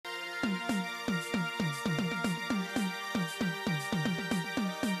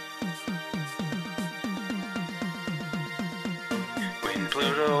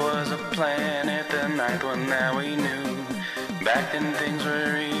Pluto was a planet, the ninth one that we knew. Back then things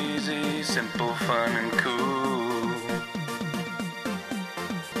were easy, simple, fun, and cool.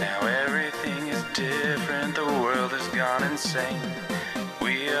 Now everything is different, the world has gone insane.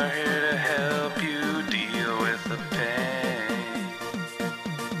 We are here to help you deal with the pain.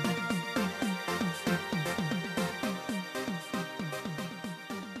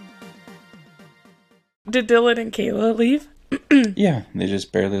 Did Dylan and Kayla leave? Yeah, they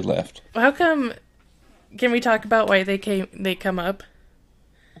just barely left. How come? Can we talk about why they come up?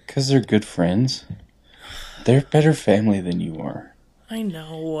 Because they're good friends. They're better family than you are. I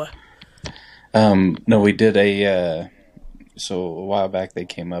know. No, we did so a while back they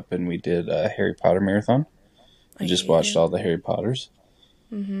came up and we did a Harry Potter marathon. We just watched all the Harry Potters.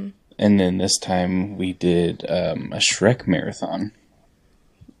 Mm-hmm. And then this time we did a Shrek marathon.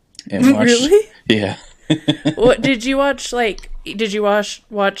 And watched, really? Yeah. What did you watch? Did you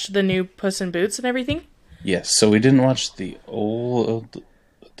watch the new Puss in Boots and everything? Yes. So we didn't watch the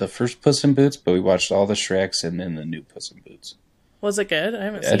first Puss in Boots, but we watched all the Shreks and then the new Puss in Boots. Was it good? I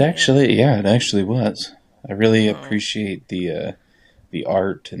haven't seen it. It actually was. I really appreciate the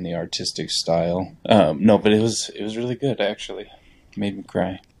art and the artistic style. No, but it was really good. Actually, made me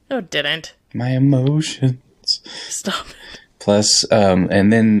cry. No, it didn't. My emotions. Stop it. Plus,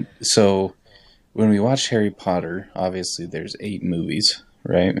 and then so. When we watch Harry Potter, obviously there's 8 movies,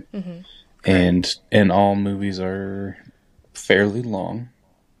 right? Mm-hmm. And all movies are fairly long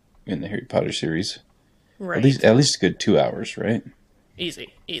in the Harry Potter series. Right. At least a good 2 hours, right?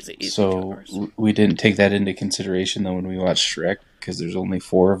 Easy. So we didn't take that into consideration though when we watched Shrek because there's only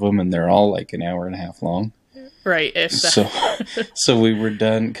 4 of them and they're all like an hour and a half long. Right. So we were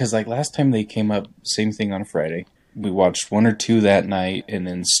done because like last time they came up, same thing on Friday. We watched 1 or 2 that night and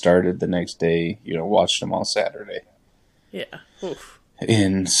then started the next day, watched them all Saturday. Yeah. Oof.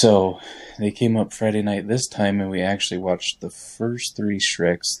 And so they came up Friday night this time and we actually watched the first 3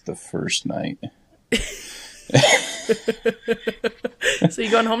 Shreks the first night. So you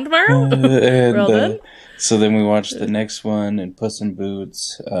going home tomorrow? We're all done? So then we watched the next one and Puss in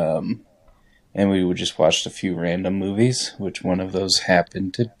Boots. And we would just watched a few random movies, which one of those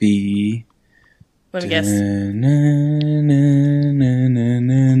happened to be... Let me guess.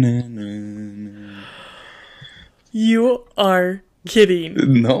 You are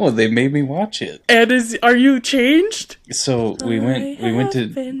kidding. No, they made me watch it. And are you changed? So we went to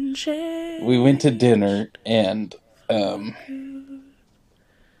dinner and Do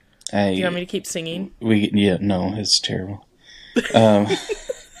you want me to keep singing? No, it's terrible.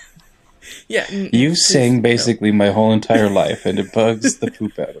 Yeah. You sang basically my whole entire life and it bugs the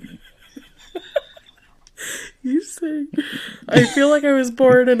poop out of me. You sang. I feel like I was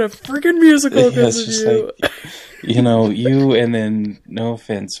born in a freaking musical because of you. Like, you and then, no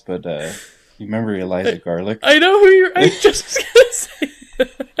offense, but you remember Eliza Garlic? I know who you're. I just was gonna say.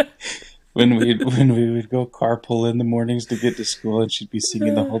 when we would go carpool in the mornings to get to school, and she'd be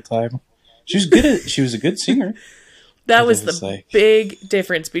singing the whole time. She was a good singer. That was the big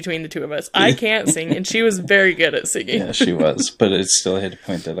difference between the two of us. I can't sing, and she was very good at singing. Yeah, she was. But it still had to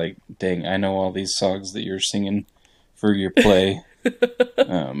point that, like, dang, I know all these songs that you're singing for your play.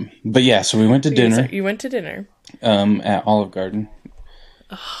 But yeah, so we went to dinner. You went to dinner. At Olive Garden.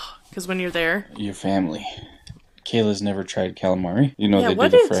 Because when you're there... Your family. Kayla's never tried calamari. They do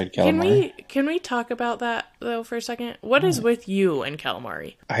the fried calamari. Can we talk about that, though, for a second? What is with you and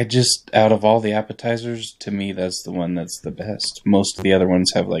calamari? Out of all the appetizers, to me, that's the one that's the best. Most of the other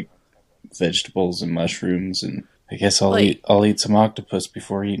ones have, like, vegetables and mushrooms, and I guess I'll eat some octopus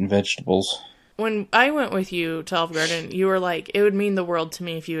before eating vegetables. When I went with you to Olive Garden, you were like, it would mean the world to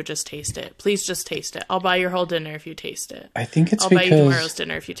me if you would just taste it. Please just taste it. I'll buy your whole dinner if you taste it. I think it's I'll buy you tomorrow's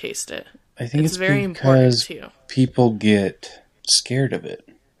dinner if you taste it. I think it's very important too. People get scared of it,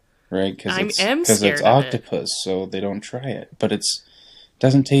 right? Because it's octopus, so they don't try it. But it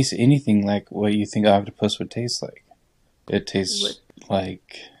doesn't taste anything like what you think octopus would taste like. It tastes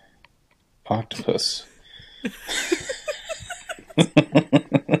like octopus.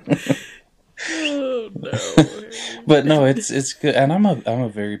 Oh no! But no, it's good, and I'm a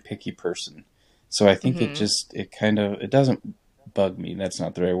very picky person, so I think it doesn't bug me. That's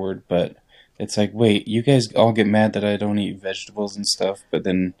not the right word, but it's like, wait, you guys all get mad that I don't eat vegetables and stuff, but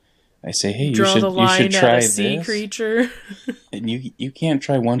then I say, hey, you should try this. Sea creature, and you can't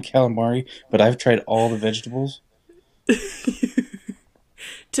try one calamari, but I've tried all the vegetables.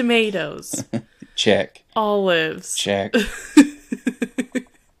 Tomatoes, check. Olives, check.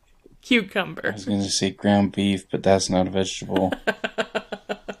 Cucumber. I was going to say ground beef, but that's not a vegetable.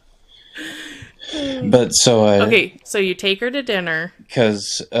 But so Okay, so you take her to dinner.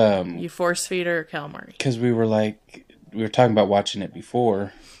 Because you force feed her calamari. Because we were talking about watching it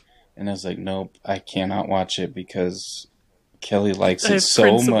before, and I was like, nope, I cannot watch it because Kelly likes it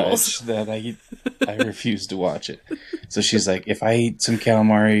so much that I refuse to watch it. So she's like, if I eat some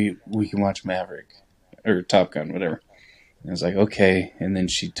calamari, we can watch Maverick or Top Gun, whatever. And I was like, okay. And then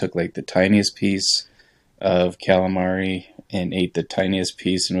she took like the tiniest piece of calamari and ate the tiniest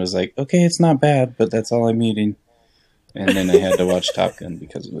piece and was like, okay, it's not bad, but that's all I'm eating. And then I had to watch Top Gun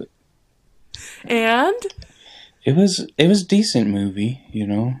because of it. And it was a decent movie, you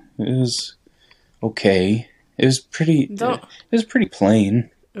know. It was okay. It was pretty. It was pretty plain.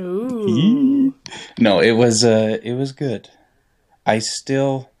 Ooh. No, it was good. I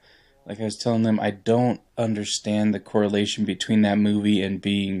still, like I was telling them, I don't understand the correlation between that movie and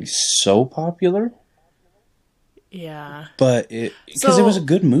being so popular. Yeah. But because it was a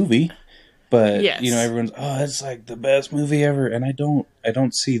good movie. But yes. You know, everyone's it's like the best movie ever, and I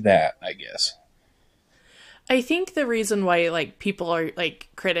don't see that, I guess. I think the reason why like people are like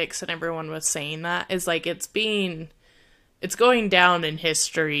critics and everyone was saying that is like it's going down in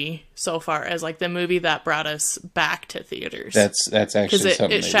history so far as like the movie that brought us back to theaters. That's actually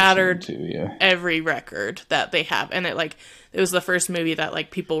something it shattered every record that they have, and it was the first movie that like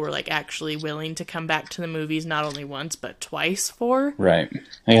people were like actually willing to come back to the movies not only once but twice for. Right.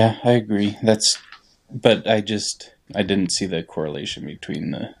 Yeah, I agree. But I didn't see the correlation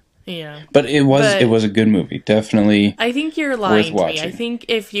between the. Yeah. But it was a good movie. Definitely. I think you're lying to me. I think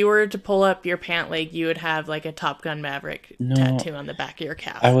if you were to pull up your pant leg, you would have like a Top Gun Maverick tattoo on the back of your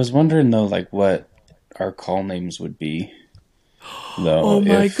calf. I was wondering though, like what our call names would be. Though, oh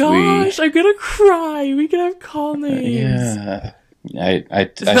my gosh, I'm gonna cry. We can have call names. Yeah.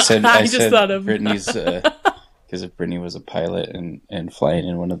 I said thought of Brittany's because if Brittany was a pilot and flying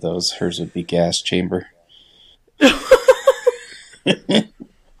in one of those, hers would be gas chamber.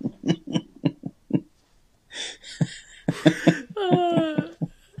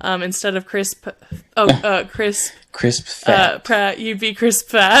 Instead of crisp fat. Pratt, you'd be crisp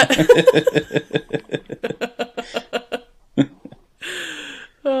fat.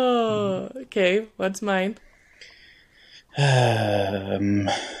 Oh, okay. What's mine? I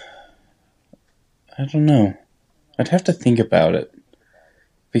don't know. I'd have to think about it.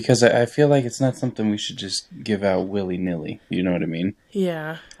 Because I feel like it's not something we should just give out willy-nilly. You know what I mean?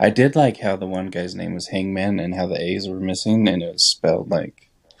 Yeah. I did like how the one guy's name was Hangman and how the A's were missing and it was spelled like,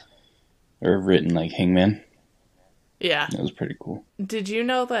 or written like Hangman. Yeah. That was pretty cool. Did you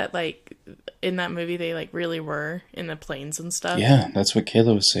know that like in that movie they like really were in the planes and stuff? Yeah, that's what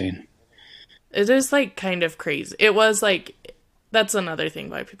Kayla was saying. It is like kind of crazy. It was like, that's another thing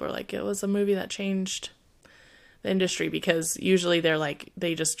why people are like, it was a movie that changed the industry, because usually they're like,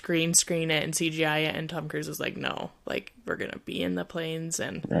 they just green screen it and CGI it, and Tom Cruise is like, no, like we're gonna be in the planes.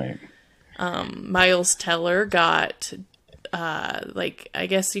 And right. Miles Teller got like, I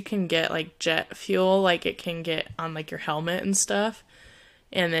guess you can get like jet fuel, like it can get on like your helmet and stuff,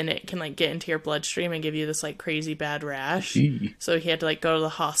 and then it can like get into your bloodstream and give you this like crazy bad rash. So he had to like go to the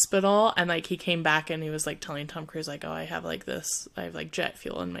hospital, and like he came back and he was like telling Tom Cruise like, oh, I have like jet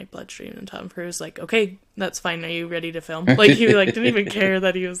fuel in my bloodstream, and Tom Cruise like, okay, that's fine, are you ready to film? Like he like didn't even care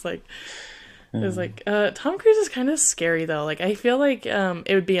that he was like, it was like, Tom Cruise is kind of scary though. Like I feel like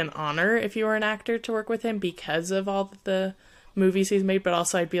it would be an honor if you were an actor to work with him because of all the movies he's made, but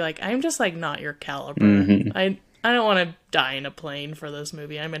also I'd be like, I'm just like not your caliber. Mm-hmm. I don't want to die in a plane for this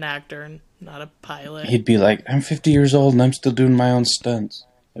movie. I'm an actor and not a pilot. He'd be like, I'm 50 years old and I'm still doing my own stunts.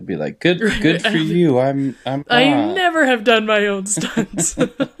 I'd be like, good for you. I'm I never have done my own stunts.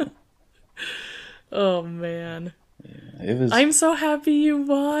 Oh man. It was. I'm so happy you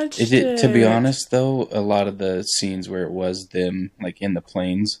watched it. To be honest, though, a lot of the scenes where it was them, like in the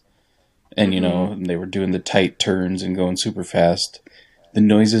planes, and you know they were doing the tight turns and going super fast, the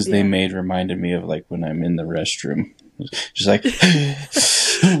noises they made reminded me of like when I'm in the restroom, just like.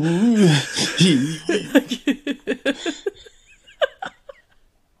 You're like,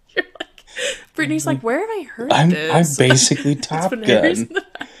 Brittany's like, where have I heard this? I'm basically Top Gun.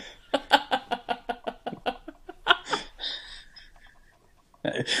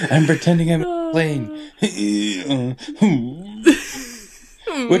 I'm pretending I'm playing.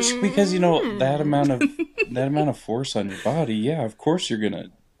 Which, because you know that amount of force on your body, yeah, of course you're gonna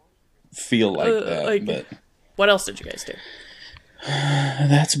feel like that. But what else did you guys do?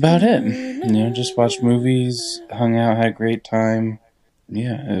 That's about it. You know, just watched movies, hung out, had a great time.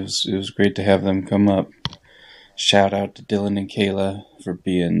 Yeah, it was great to have them come up. Shout out to Dylan and Kayla for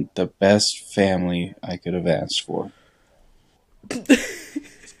being the best family I could have asked for.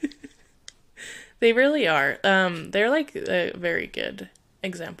 They really are. They're like a very good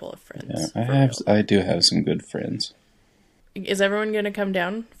example of friends. Yeah, I do have some good friends. Is everyone going to come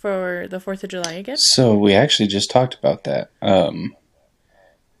down for the 4th of July again? So we actually just talked about that. You're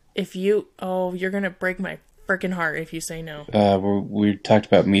going to break my freaking heart if you say no. We talked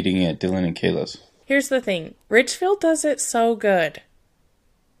about meeting at Dylan and Kayla's. Here's the thing. Richfield does it so good.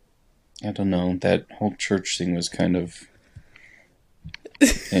 I don't know. That whole church thing was kind of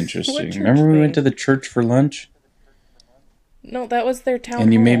interesting. Remember we went to the church for lunch? No, that was their town hall.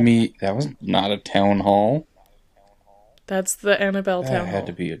 And you made me... That was not a town hall. That's the Annabelle Town Hall. That had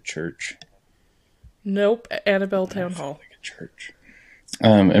to be a church. Nope, Annabelle Town Hall. Like a church.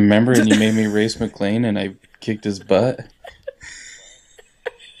 And remember, and you made me race McLean, and I kicked his butt.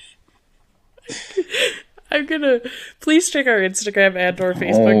 I'm gonna please check our Instagram and or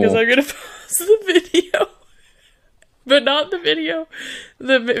Facebook because I'm gonna post the video, but not the video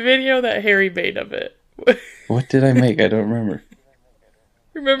that Harry made of it. What did I make? I don't remember.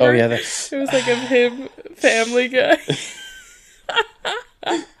 Remember? Oh yeah, it was like of him, Family Guy.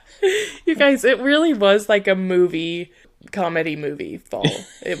 You guys, it really was like a comedy movie fall.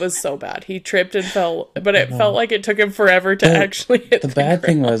 It was so bad. He tripped and fell, but it felt like it took him forever to actually hit the bad ground.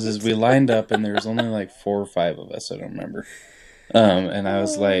 Thing was we lined up and there was only like 4 or 5 of us. I don't remember. And I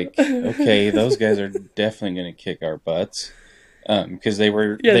was like, okay, those guys are definitely going to kick our butts. Because they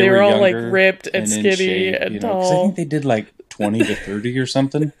were all like ripped and skinny and tall. 'Cause I think they did like 20 to 30 or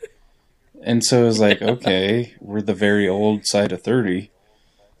something. And so it was like, okay, we're the very old side of 30.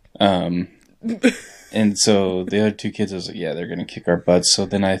 And so the other 2 kids, I was like, yeah, they're going to kick our butts. So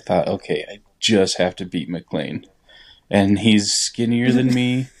then I thought, okay, I just have to beat McLean. And he's skinnier than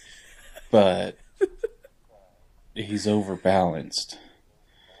me, but he's overbalanced.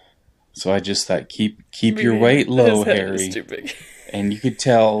 So I just thought, keep your weight low, Harry. And you could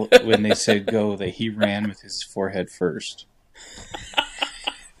tell when they said go that he ran with his forehead first.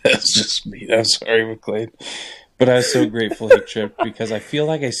 That's just me. I'm sorry, McLean. But I was so grateful he tripped because I feel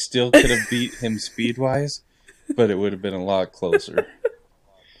like I still could have beat him speed-wise, but it would have been a lot closer.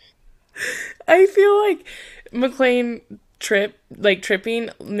 I feel like McLean tripping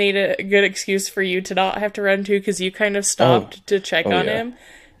made a good excuse for you to not have to run too because you kind of stopped to check on him.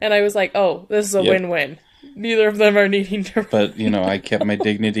 And I was like, oh, this is a win-win. Neither of them are needing to run. But, I kept my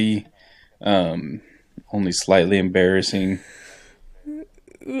dignity. Only slightly embarrassing.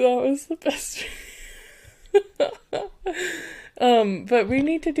 That was the best. But we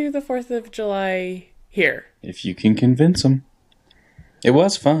need to do the 4th of July here. If you can convince them. It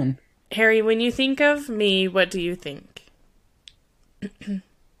was fun. Harry, when you think of me, what do you think?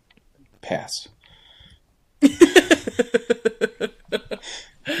 Pass.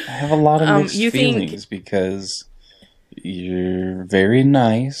 I have a lot of mixed feelings because you're very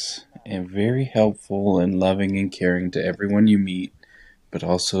nice and very helpful and loving and caring to everyone you meet, but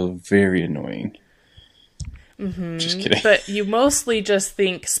also very annoying. Mm-hmm. Just kidding. But you mostly just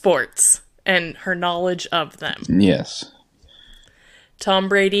think sports and her knowledge of them. Yes. Tom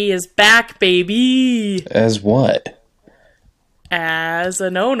Brady is back, baby! As what? As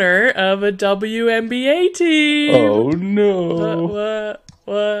an owner of a WNBA team! Oh, no.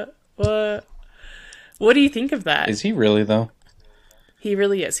 What? What do you think of that? Is he really, though? He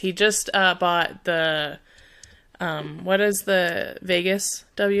really is. He just bought the... what is the Vegas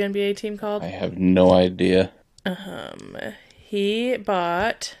WNBA team called? I have no idea. He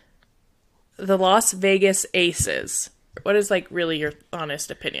bought the Las Vegas Aces. What is, really your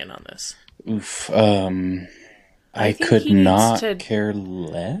honest opinion on this? Oof, I could not care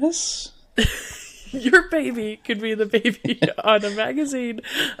less. Your baby could be the baby on a magazine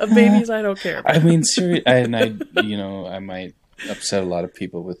of babies I don't care about. I mean, seriously, and I might upset a lot of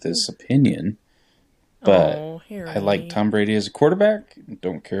people with this opinion, but I like Tom Brady as a quarterback.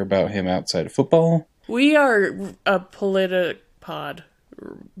 Don't care about him outside of football. We are a politicpod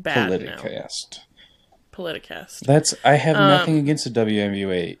bad Politicast. now. Politicast. I have nothing against the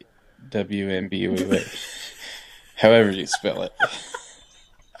WNBA. However you spell it.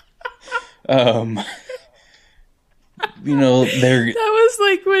 That was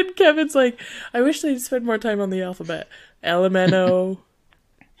like when Kevin's like, I wish they'd spend more time on the alphabet. LMNO.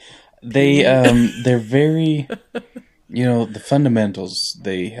 They're very, the fundamentals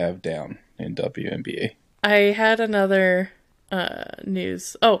they have down in WNBA. I had another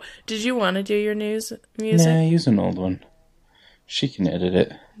news. Oh, did you want to do your news music? Nah, use an old one. She can edit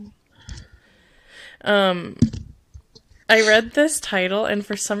it. I read this title, and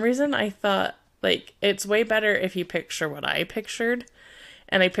for some reason I thought, it's way better if you picture what I pictured.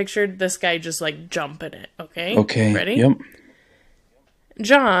 And I pictured this guy just, jumping it, okay? Okay. Ready? Yep.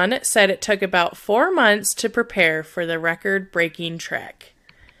 John said it took about 4 months to prepare for the record-breaking trek.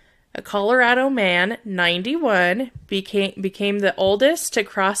 A Colorado man, 91, became the oldest to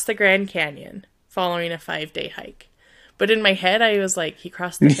cross the Grand Canyon following a 5-day hike. But in my head, I was like, he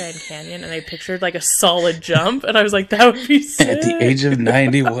crossed the Grand Canyon, and I pictured like a solid jump, and I was like, that would be sick. At the age of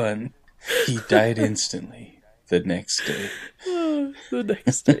 91, he died instantly the next day. The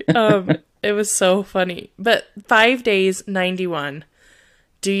next day. It was so funny. But 5 days, 91.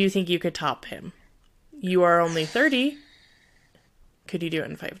 Do you think you could top him? You are only 30. Could you do it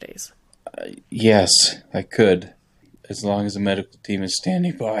in 5 days? Yes, I could. As long as the medical team is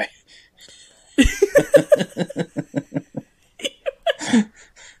standing by.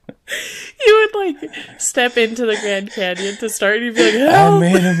 You would like step into the Grand Canyon to start and you'd be like, help! I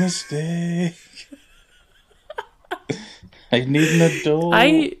made a mistake. I need an adult.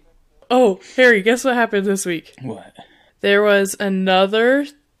 Oh, Harry, guess what happened this week? What? There was another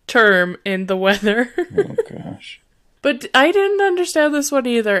term in the weather. Oh, gosh. But I didn't understand this one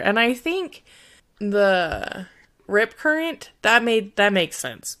either. And I think the rip current, that makes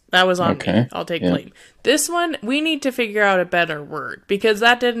sense. That was on me. I'll take blame. This one, we need to figure out a better word because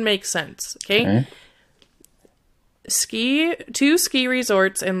that didn't make sense. Okay? Two ski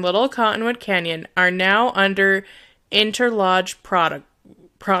resorts in Little Cottonwood Canyon are now under interlodge protocol.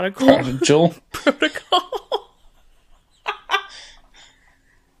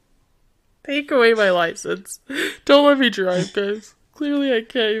 Take away my license. Don't let me drive, guys. Clearly I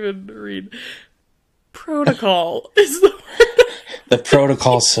can't even read. Protocol is the word. The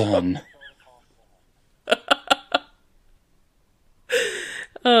protocol son.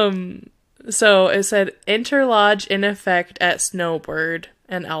 So it said interlodge in effect at Snowbird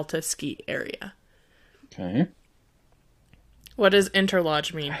and Alta ski area. Okay. What does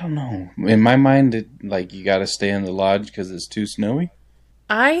interlodge mean? I don't know. In my mind, you gotta stay in the lodge because it's too snowy.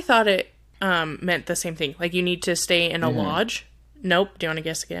 I thought it meant the same thing. Like you need to stay in a lodge. Nope. Do you want to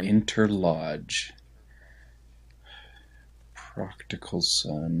guess again? Interlodge. Practical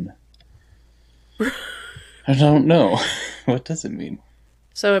son. I don't know. What does it mean?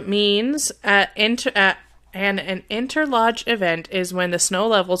 So it means an interlodge event is when the snow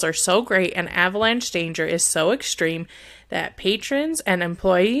levels are so great and avalanche danger is so extreme that patrons and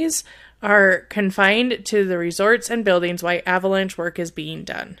employees are confined to the resorts and buildings while avalanche work is being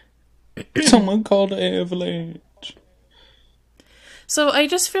done. Someone called avalanche. So I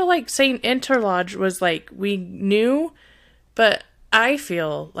just feel like saying interlodge was like we knew, but I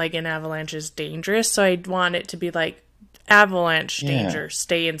feel like an avalanche is dangerous, so I'd want it to be like avalanche danger,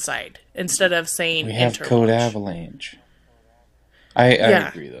 stay inside, instead of saying we have interlodge. Code avalanche. I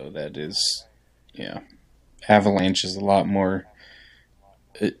agree though, that is, avalanche is a lot more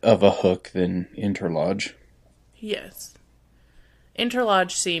of a hook than interlodge. Yes.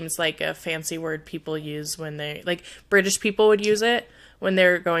 Interlodge seems like a fancy word people use when they, like British people would use it when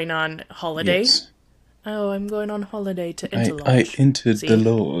they're going on holiday. Yes. Oh, I'm going on holiday to Interlodge. I entered the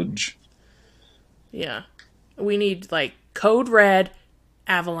lodge. Yeah. We need, like, code red,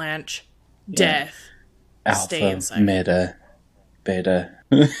 avalanche, death, Alpha, stay inside. meta, beta.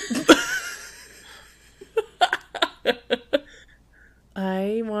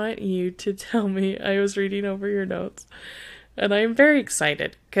 I want you to tell me, I was reading over your notes, and I'm very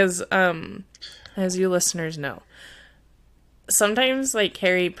excited, because, as you listeners know, sometimes, like,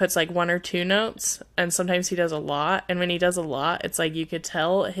 Harry puts, like, 1 or 2 notes, and sometimes he does a lot, and when he does a lot, it's like you could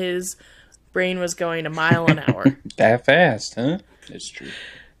tell his brain was going a mile an hour. That fast, huh? It's true.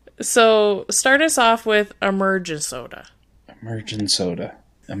 So, start us off with Emergent Soda. Emergent soda.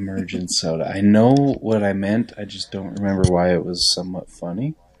 I know what I meant, I just don't remember why it was somewhat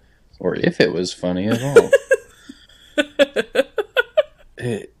funny, or if it was funny at all.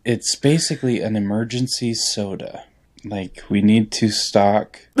 It's basically an emergency soda. Like, we need to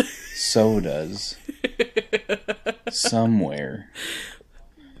stock sodas somewhere.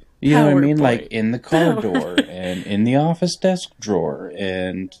 You know what I mean? Like, in the car door, and in the office desk drawer,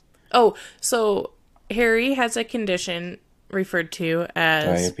 and... Oh, so Harry has a condition referred to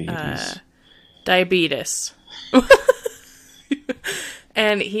as... Diabetes.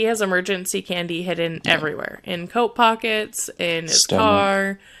 And he has emergency candy hidden everywhere. In coat pockets, in his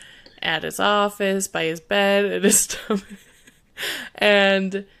car, at his office, by his bed, in his stomach.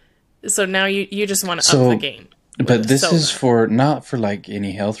 And so now you just want to up the game. But this is not for like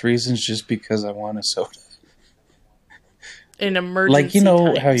any health reasons, just because I want a soda. In emergency like, you know,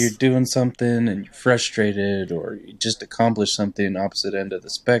 times. how you're doing something and you're frustrated, or you just accomplished something opposite end of the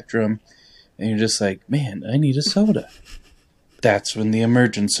spectrum, and you're just like, man, I need a soda. That's when the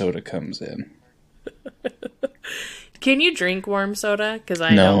emergent soda comes in. Can you drink warm soda? Because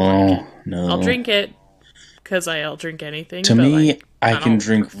I don't like it. No. I'll drink it because I'll drink anything. To but me, like, I can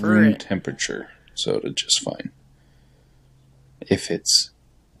drink room it. temperature soda just fine. If it's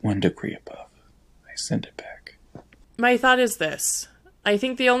 1 degree above, I send it back. My thought is this. I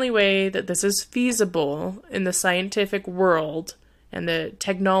think the only way that this is feasible in the scientific world and the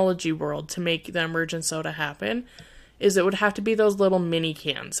technology world to make the emergent soda happen is it would have to be those little mini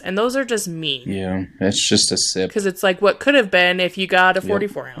cans. And those are just mean. Yeah, it's just a sip. Because it's like what could have been if you got a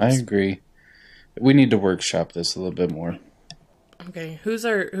 44 ounce. I agree. We need to workshop this a little bit more. Okay, who's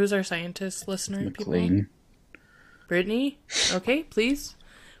our scientist listener? McLean. Brittany? Okay, please.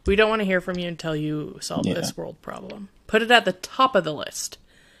 We don't want to hear from you until you solve this world problem. Put it at the top of the list.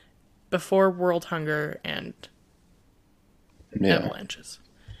 Before world hunger and avalanches.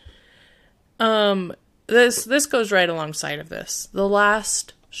 This goes right alongside of this. The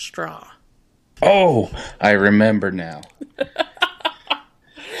last straw. Oh, I remember now.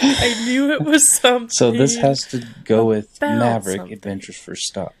 I knew it was something. So this has to go with Maverick Adventures for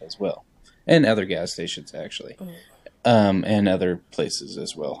Stop as well. And other gas stations, actually. Oh. And other places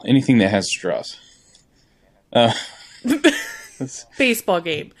as well. Anything that has straws. Baseball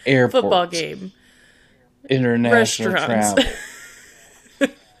game. Airports. Football game. International travel.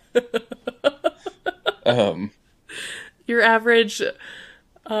 Your average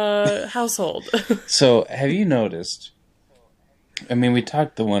household. So, have you noticed? I mean, we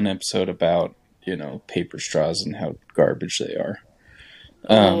talked the one episode about, paper straws and how garbage they are.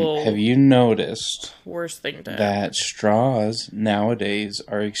 Have you noticed worst thing to that straws nowadays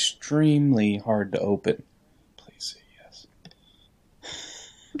are extremely hard to open? Please say yes.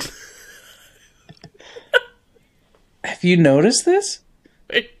 Have you noticed this?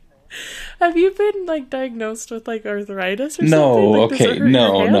 Have you been diagnosed with arthritis or no, something? Okay,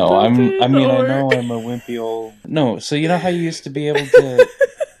 no. I know I'm a wimpy old. No, so you know how you used to be able to,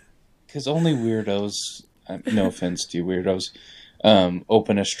 because only weirdos. No offense to you, weirdos.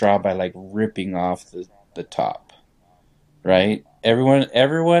 Open a straw by ripping off the top, right? Everyone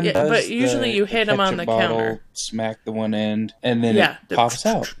does. But usually you hit them on the counter, smack the one end, and then it pops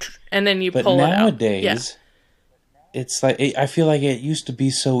out, and then you pull it out. But nowadays, it's I feel like it used to be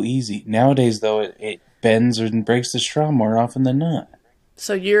so easy. Nowadays, though, it bends and breaks the straw more often than not.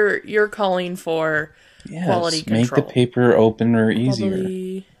 So you're calling for quality control. Make the paper opener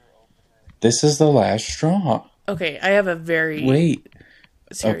easier. This is the last straw. Okay, I have a very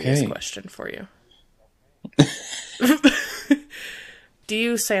serious question for you. Do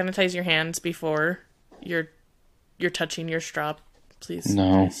you sanitize your hands before you're touching your straw? Please.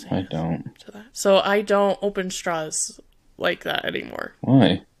 No, I don't. So I don't open straws like that anymore.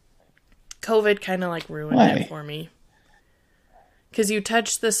 Why? COVID kind of ruined it for me. Because you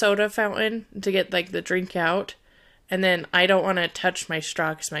touch the soda fountain to get the drink out. And then I don't want to touch my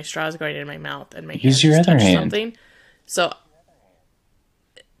straw because my straw is going in my mouth and my hand use your other hand. Something. So,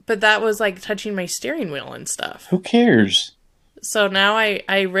 but that was touching my steering wheel and stuff. Who cares? So now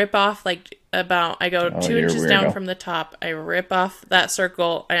I rip off I go 2 inches down from the top. I rip off that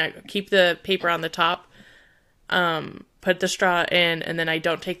circle. I keep the paper on the top. Put the straw in, and then I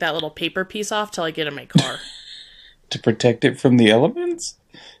don't take that little paper piece off till I get in my car. To protect it from the elements?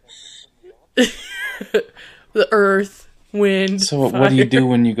 The earth, wind, So fire. What do you do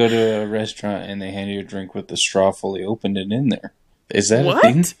when you go to a restaurant and they hand you a drink with the straw fully opened and in there? Is that a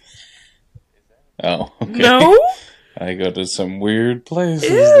thing? Oh, okay. No? I go to some weird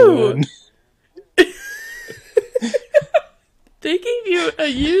places. Ew. They gave you a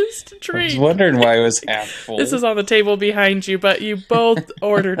used drink. I was wondering why it was half full. This is on the table behind you, but you both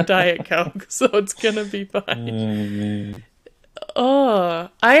ordered Diet Coke, so it's gonna be fine. Oh, man. Oh,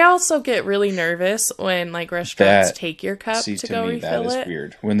 I also get really nervous when restaurants take your cup to go refill that it. Is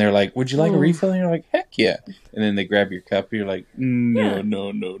weird. When they're like, "Would you like a refill?" and you're like, "Heck yeah!" And then they grab your cup, and you're like, "No."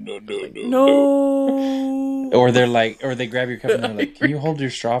 Or they're or they grab your cup and they're like, "Can you hold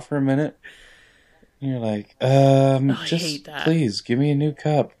your straw for a minute?" And you're like, just please give me a new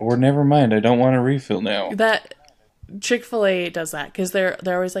cup, or never mind, I don't want a refill now. That Chick-fil-A does that because they're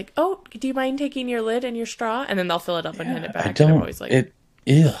always like, "Oh, do you mind taking your lid and your straw?" And then they'll fill it up and hand it back. I don't. And I'm always like,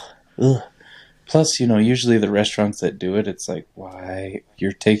 ugh. Plus, usually the restaurants that do it, it's like, why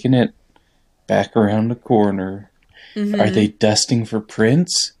you're taking it back around the corner? Mm-hmm. Are they dusting for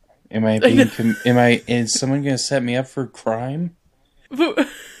prints? Is someone going to set me up for crime?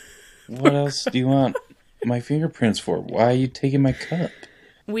 What else do you want my fingerprints for? Why are you taking my cup?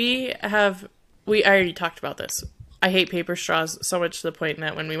 I already talked about this. I hate paper straws so much to the point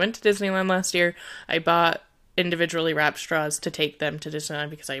that when we went to Disneyland last year, I bought individually wrapped straws to take them to Disneyland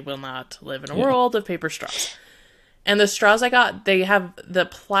because I will not live in a world of paper straws. And the straws I got, they have the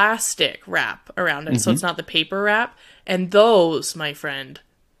plastic wrap around it, so it's not the paper wrap. And those, my friend,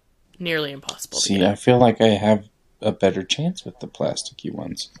 nearly impossible to get. I feel like I have a better chance with the plasticky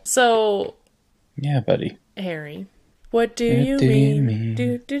ones. So... Yeah, buddy. Harry, what do you mean?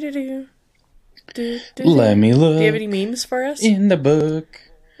 Do, do, do, do. Do, do, Let me look. Do you have any memes for us? In the book.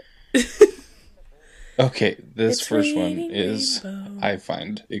 Okay, this It's first one raining is, rainbow. I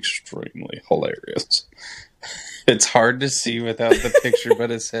find, extremely hilarious. It's hard to see without the picture,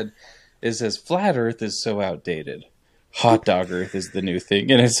 but it says, Flat Earth is so outdated. Hot Dog Earth is the new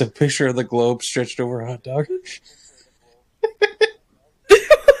thing. And it's a picture of the globe stretched over hot dog.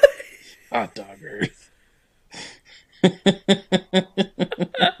 Hot Dog Earth.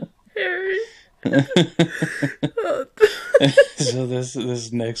 Harry. So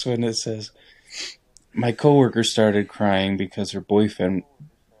this next one, it says, my coworker started crying because her boyfriend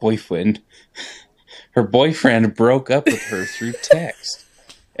broke up with her through text.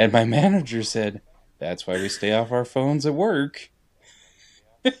 And my manager said, that's why we stay off our phones at work.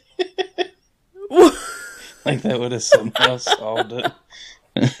 Like that would have somehow solved it.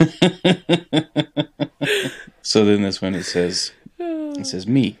 So then this one, it says,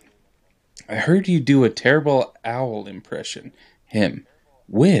 me. I heard you do a terrible owl impression. Him.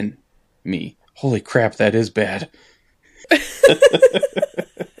 When? Me. Holy crap, that is bad.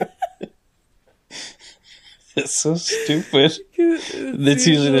 It's so stupid. That's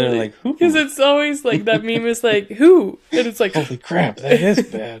usually they're like, who? Because it's always like, that meme is like, who? And it's like, holy crap, that is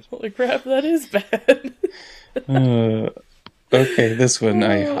bad. Holy crap, that is bad. Okay, this one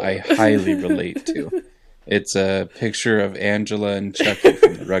I highly relate to. It's a picture of Angela and Chucky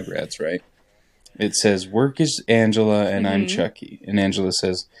from the Rugrats, right? It says, work is Angela and I'm Chucky. And Angela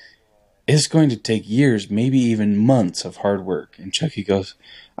says, it's going to take years, maybe even months of hard work. And Chucky goes,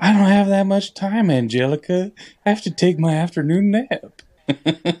 I don't have that much time, Angelica. I have to take my afternoon nap.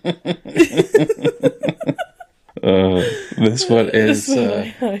 This one is,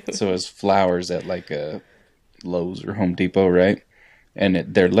 so it's flowers at like a Lowe's or Home Depot, right? And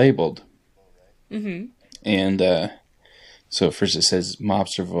they're labeled. Mm-hmm. And so first it says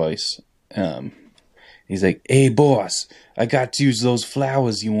mobster voice. He's like, hey boss, I got to use those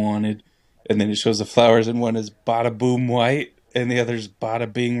flowers you wanted. And then it shows the flowers, and one is Bada Boom White and the other's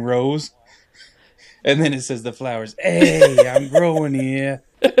Bada Bing Rose. And then it says the flowers, hey, I'm growing here.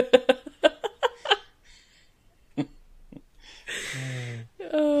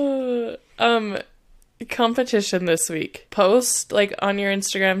 Competition this week. Post like on your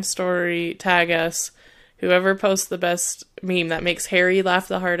Instagram story, tag us. Whoever posts the best meme that makes Harry laugh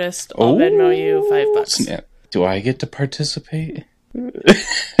the hardest, I'll Venmo you $5. Snap. Do I get to participate?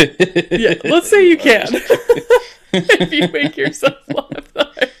 Yeah, let's say you can. If you make yourself laugh the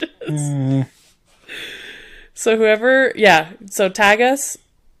hardest. So whoever, so tag us,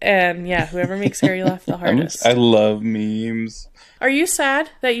 and whoever makes Harry laugh the hardest. I love memes. Are you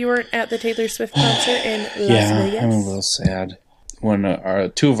sad that you weren't at the Taylor Swift concert in Las Vegas? I'm a little sad.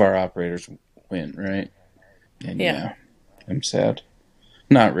 When two of our operators went, right? And I'm sad.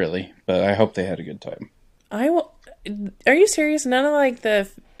 Not really, but I hope they had a good time. Are you serious? None of like the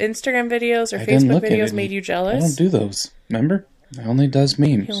Instagram videos or Facebook videos made you jealous? I don't do those. Remember? I only does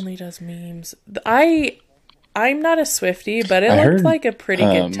memes. He only does memes. I'm not a Swiftie, but it looked like a pretty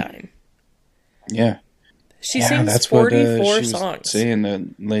good time. Yeah. She sings 44 songs. Saying the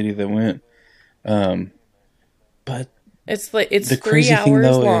lady that went. But it's the 3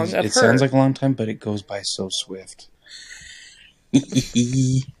 hours long of her. It sounds like a long time, but it goes by so swift. Can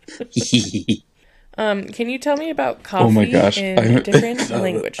you tell me about coffee in different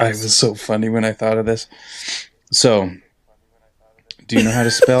languages? I was so funny when I thought of this. So, do you know how to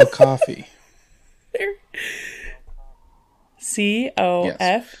spell coffee?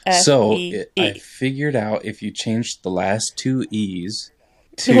 COFFEE. So, I figured out if you changed the last two E's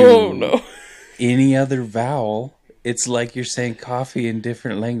to any other vowel, it's like you're saying coffee in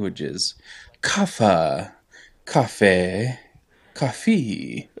different languages. Kaffa, cafe,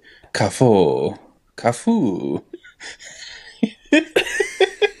 coffee, kafo, kafu.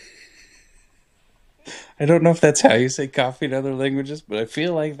 I don't know if that's how you say coffee in other languages, but I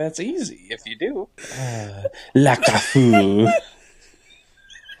feel like that's easy if you do. La cafu.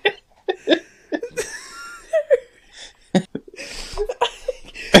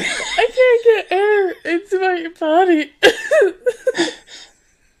 I can't get air into my body.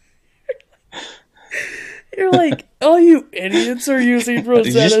 You're like, all you idiots are using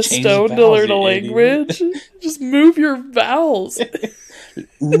Rosetta Stone to learn a language. Just move your vowels.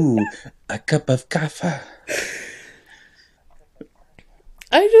 Ooh, a cup of kaffa.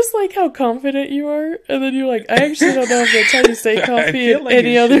 I just like how confident you are, and then you're like, I actually don't know if that's how you say I coffee feel in like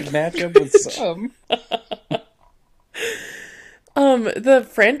any it other should match up with some. The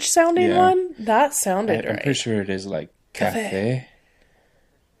French sounding Yeah. one, that sounded I'm right. pretty sure it is like cafe.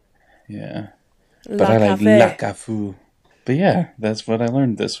 Yeah. La But I like café. la cafu. But yeah, that's what I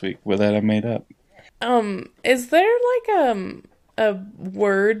learned this week. With that, I made up. Is there like a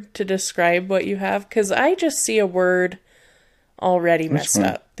word to describe what you have? Because I just see a word already messed one?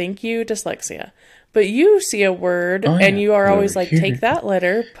 up. Thank you, dyslexia. But you see a word, Oh, and yeah. you are Put it always over like, here. take that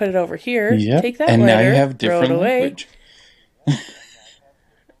letter, put it over here. Yep. Take that And letter, now you have throw it different away. language.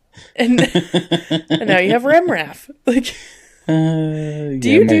 And now you have Remraf. Like, do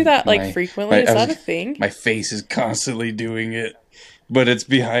you do that like frequently? Is that a thing? My face is constantly doing it, but it's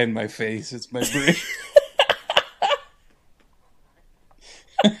behind my face. It's my brain.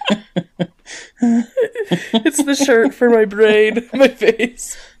 It's the shirt for my brain, my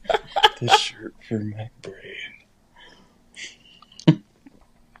face. The shirt for my brain.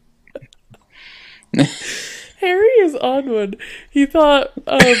 Harry is on one. He thought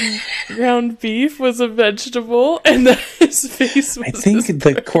ground beef was a vegetable, and that his face was. I think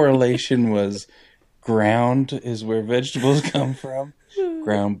the correlation was ground is where vegetables come from.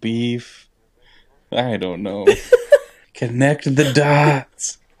 Ground beef. I don't know. Connect the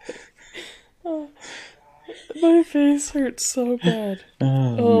dots. My face hurts so bad.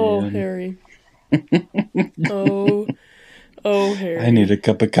 Oh, man. Harry. oh, Harry. I need a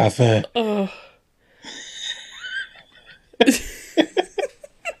cup of coffee. Oh.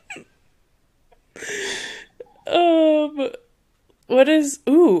 What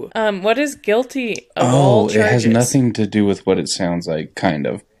is guilty of all charges? It has nothing to do with what it sounds like, kind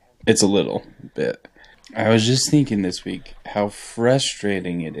of. It's a little bit. I was just thinking this week how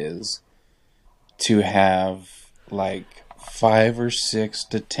frustrating it is to have like 5 or 6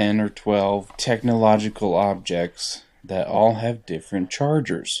 to 10 or 12 technological objects that all have different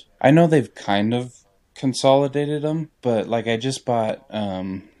chargers. I know they've kind of consolidated them, but like I just bought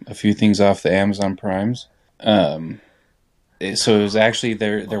a few things off the Amazon Primes. So it was actually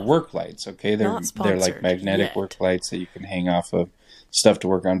their work lights, okay? They're like magnetic work lights that you can hang off of stuff to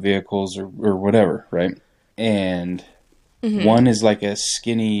work on vehicles or whatever, right? And one is like a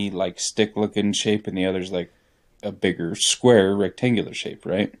skinny, like stick-looking shape, and the other's like a bigger square, rectangular shape,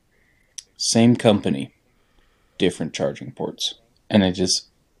 right? Same company, different charging ports. And I just...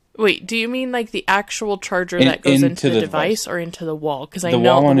 Wait, do you mean like the actual charger that goes into the device or into the wall? Because I know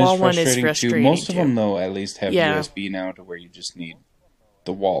the wall one is frustrating too. Most of them, though, at least have USB now to where you just need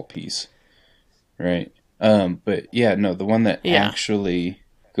the wall piece, right? But yeah, no, the one that actually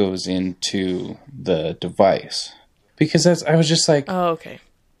goes into the device. Because I was just like... Oh, okay.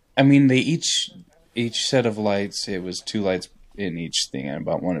 I mean, they each set of lights, it was 2 lights in each thing. I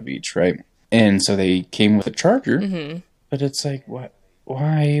bought one of each, right? And so they came with a charger, but it's like, what?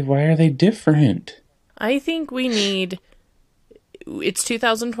 Why are they different? I think we need... It's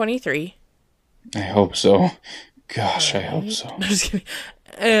 2023. I hope so. Gosh, I hope so. I'm just kidding.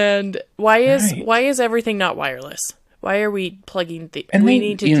 And why is everything not wireless? Why are we plugging we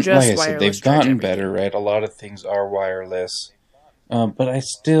need to just like I wireless said, they've gotten better, right? A lot of things are wireless. But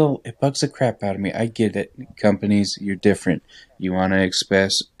it bugs the crap out of me. I get it. Companies, you're different. You want to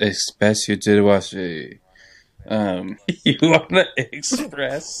express your generosity. You want to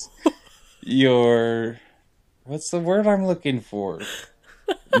express your... What's the word I'm looking for?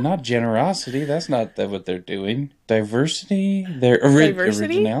 Not generosity. That's not what they're doing. Diversity?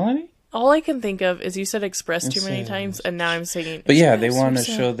 Originality? All I can think of is you said express too many times, and now I'm saying... But yeah, they want to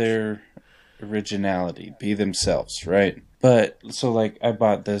show their originality. Be themselves, right? But, so like, I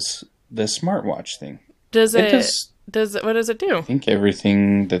bought this smartwatch thing. What does it do? I think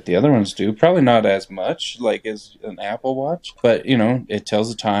everything that the other ones do. Probably not as much, like, as an Apple Watch. But, it tells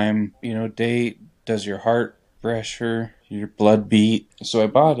the time, date, does your heart pressure, your blood beat. So I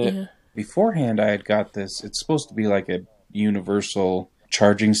bought it. Yeah. Beforehand, I had got this. It's supposed to be like a universal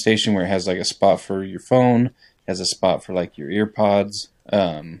charging station where it has, like, a spot for your phone, has a spot for, like, your earpods,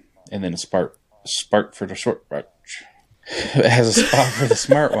 and then a spark for the smartwatch. It has a spot for the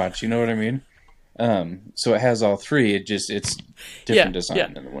smartwatch, you know what I mean? So it has all three. It's different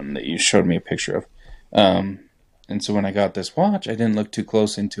design than the one that you showed me a picture of. And so when I got this watch, I didn't look too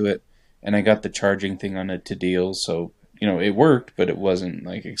close into it, and I got the charging thing on it to deal. So, it worked, but it wasn't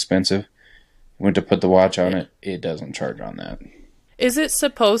like expensive. Went to put the watch on it. It doesn't charge on that. Is it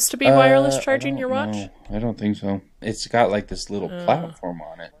supposed to be wireless charging your watch? No, I don't think so. It's got like this little platform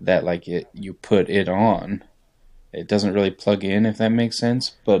on it that like you put it on. It doesn't really plug in, if that makes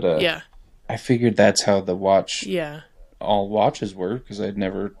sense. But I figured that's how the watch all watches were, because I'd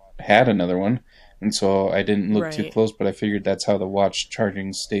never had another one. And so I didn't look too close, but I figured that's how the watch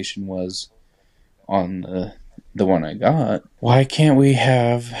charging station was on the one I got. Why can't we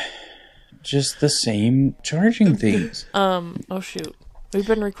have just the same charging things? Oh shoot. We've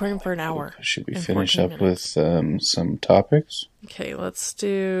been recording for an hour. Should we finish up with some topics? Okay, let's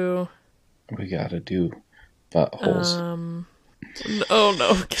do... We gotta do buttholes. Oh no.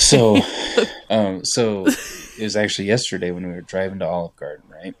 Okay. So it was actually yesterday when we were driving to Olive Garden,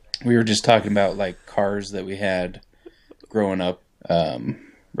 right? We were just talking about like cars that we had growing up,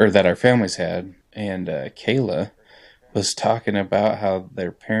 or that our families had, and Kayla was talking about how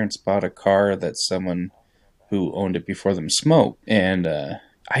their parents bought a car that someone who owned it before them smoked, and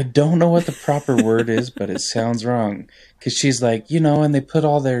I don't know what the proper word is, but it sounds wrong, because she's like, and they put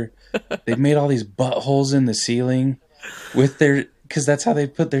they made all these buttholes in the ceiling with because that's how they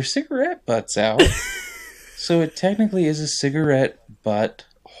put their cigarette butts out. So it technically is a cigarette butt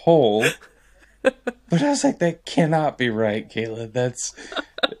hole. But I was like, that cannot be right, Kayla. That's...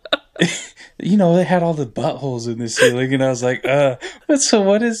 they had all the buttholes in the ceiling, and I was like, so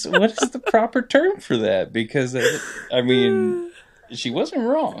what is the proper term for that? Because, she wasn't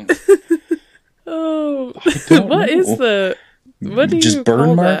wrong. Oh, what is the... What do you just burn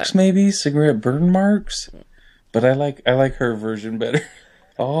call marks, that? maybe? Cigarette burn marks? But I like her version better.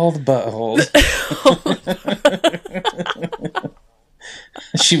 All the buttholes.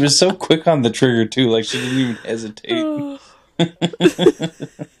 She was so quick on the trigger too, like she didn't even hesitate.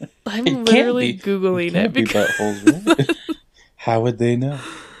 I'm literally Googling it because buttholes, right? How would they know?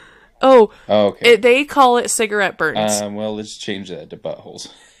 Oh, okay. They call it cigarette burns. Well, let's change that to buttholes.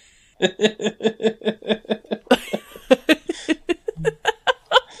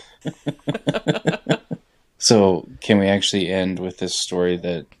 So, can we actually end with this story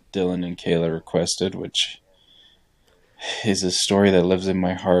that Dylan and Kayla requested, which is a story that lives in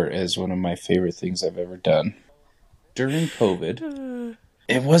my heart as one of my favorite things I've ever done. During COVID,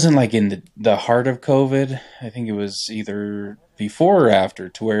 it wasn't like in the heart of COVID. I think it was either before or after,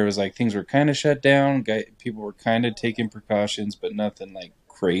 to where it was like things were kind of shut down. People were kind of taking precautions, but nothing like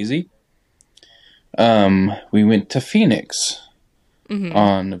crazy. We went to Phoenix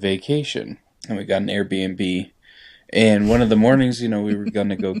on vacation, and we got an Airbnb. And one of the mornings, we were going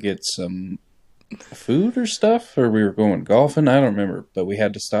to go get some food or stuff, or we were going golfing. I don't remember, but we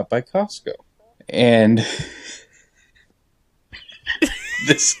had to stop by Costco. And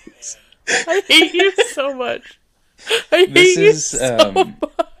this is... I hate you so much. I hate you so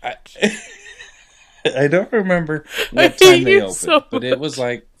much. I don't remember what time they opened, but it was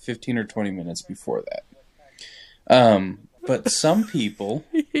like 15 or 20 minutes before that. But some people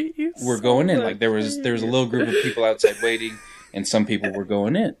were going in. Like there was a little group of people outside waiting, and some people were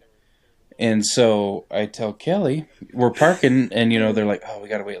going in. And so I tell Kelly, we're parking, and they're like, "Oh, we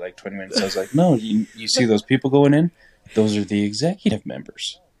gotta wait like 20 minutes." I was like, "No, you see those people going in? Those are the executive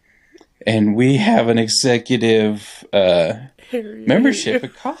members, and we have an executive membership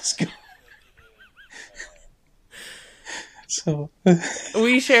at Costco." So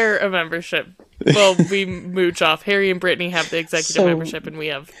we share a membership. Well, we mooch off. Harry and Brittany have the executive membership, and we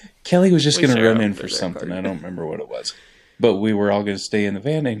have... Kelly was just going to run in for something. I don't remember what it was. But we were all going to stay in the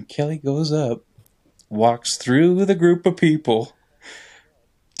van, and Kelly goes up, walks through the group of people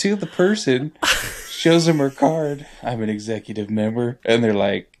to the person, shows them her card. I'm an executive member. And they're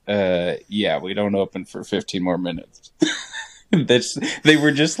like, yeah, we don't open for 15 more minutes. They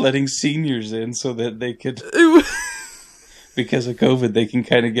were just letting seniors in so that they could... Because of COVID, they can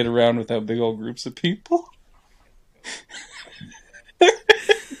kind of get around without big old groups of people.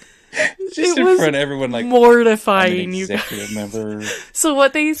 Just in front of everyone, like mortifying. You executive member. So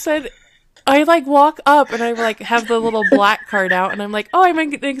what they said, I walk up and I have the little black card out, and I'm like, "Oh, I'm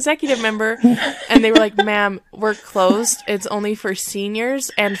an executive member," and they were like, "Ma'am, we're closed. It's only for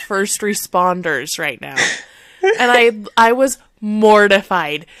seniors and first responders right now." And I was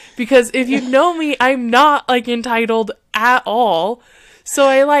mortified, because if you know me, I'm not entitled at all. So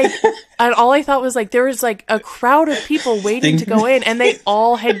and all I thought was there was a crowd of people waiting to go in, and they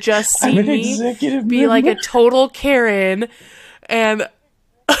all had just seen me be a total Karen. And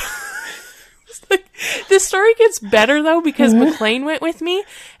this story gets better though, because McLean went with me,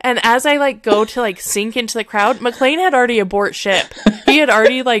 and as I go to sink into the crowd, McLean had already abort ship. He had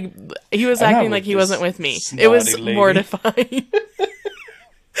already he was acting like he wasn't with me. It was mortifying.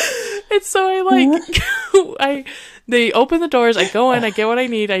 And so they open the doors, I go in, I get what I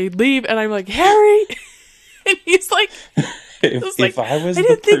need, I leave, and I'm like, "Harry," and he's like, if I was I the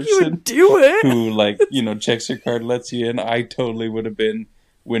didn't think you would do it. who checks your card, lets you in, I totally would have been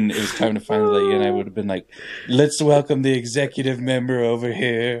when it was time to finally let you in, I would have been like, let's welcome the executive member over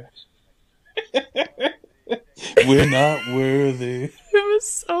here. We're not worthy. It was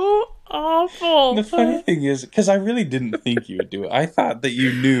so awful. The funny thing is, because I really didn't think you would do it. I thought that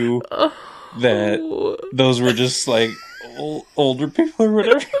you knew that those were just like older people or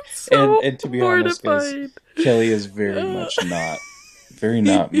whatever. So and to be honest, guys, Kelly is very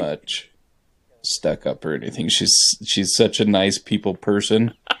not much stuck up or anything. She's such a nice people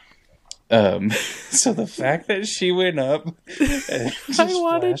person. So the fact that she went up and just I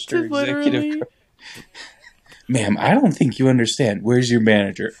wanted to literally. Ma'am, I don't think you understand. Where's your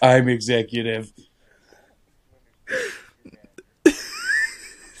manager? I'm executive.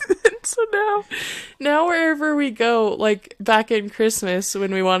 So now wherever we go, like back in Christmas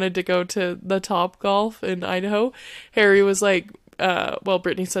when we wanted to go to the Top Golf in Idaho, Harry was like,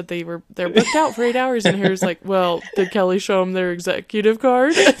 Brittany said they're booked out for 8 hours, and Harry's like, well, did Kelly show him their executive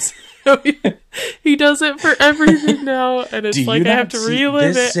card? So he does it for everything now, and it's like I have to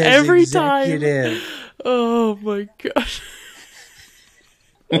relive it every time. Oh my gosh.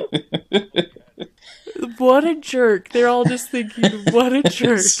 What a jerk. They're all just thinking, what a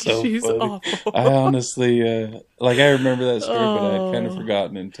jerk. So she's funny. awful. I honestly, I remember that story, but I'd kind of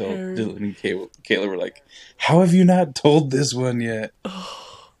forgotten until Dylan and Kayla were like, how have you not told this one yet?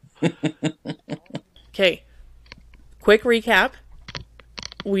 Okay. Quick recap.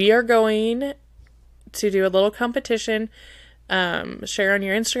 We are going to do a little competition. Share on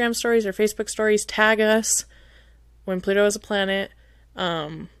your Instagram stories or Facebook stories. Tag us when Pluto is a planet.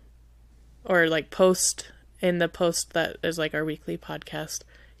 Or like post in the post that is like our weekly podcast.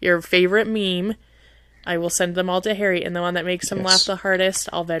 Your favorite meme. I will send them all to Harry, and the one that makes him laugh the hardest,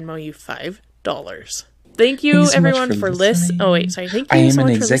 I'll Venmo you $5. Thank you so everyone for listening. Oh wait, sorry. Thank you so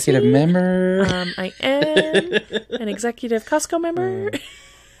much for listening. I am an executive member. I am an executive Costco member.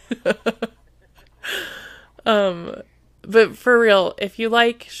 But for real, if you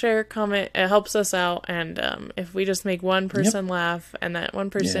like, share, comment, it helps us out. And if we just make one person laugh, and that one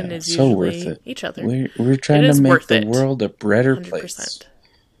person is usually each other. We're trying to make the world a better 100%. Place.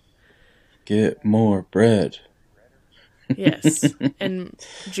 Get more bread. Yes. And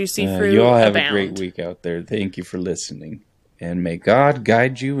juicy fruit you all have abound. a great week out there. Thank you for listening. And may God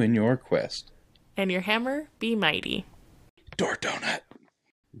guide you in your quest. And your hammer be mighty. Door Donut.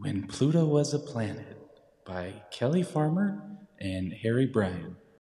 When Pluto Was a Planet by Kelly Farmer and Harry Bryan.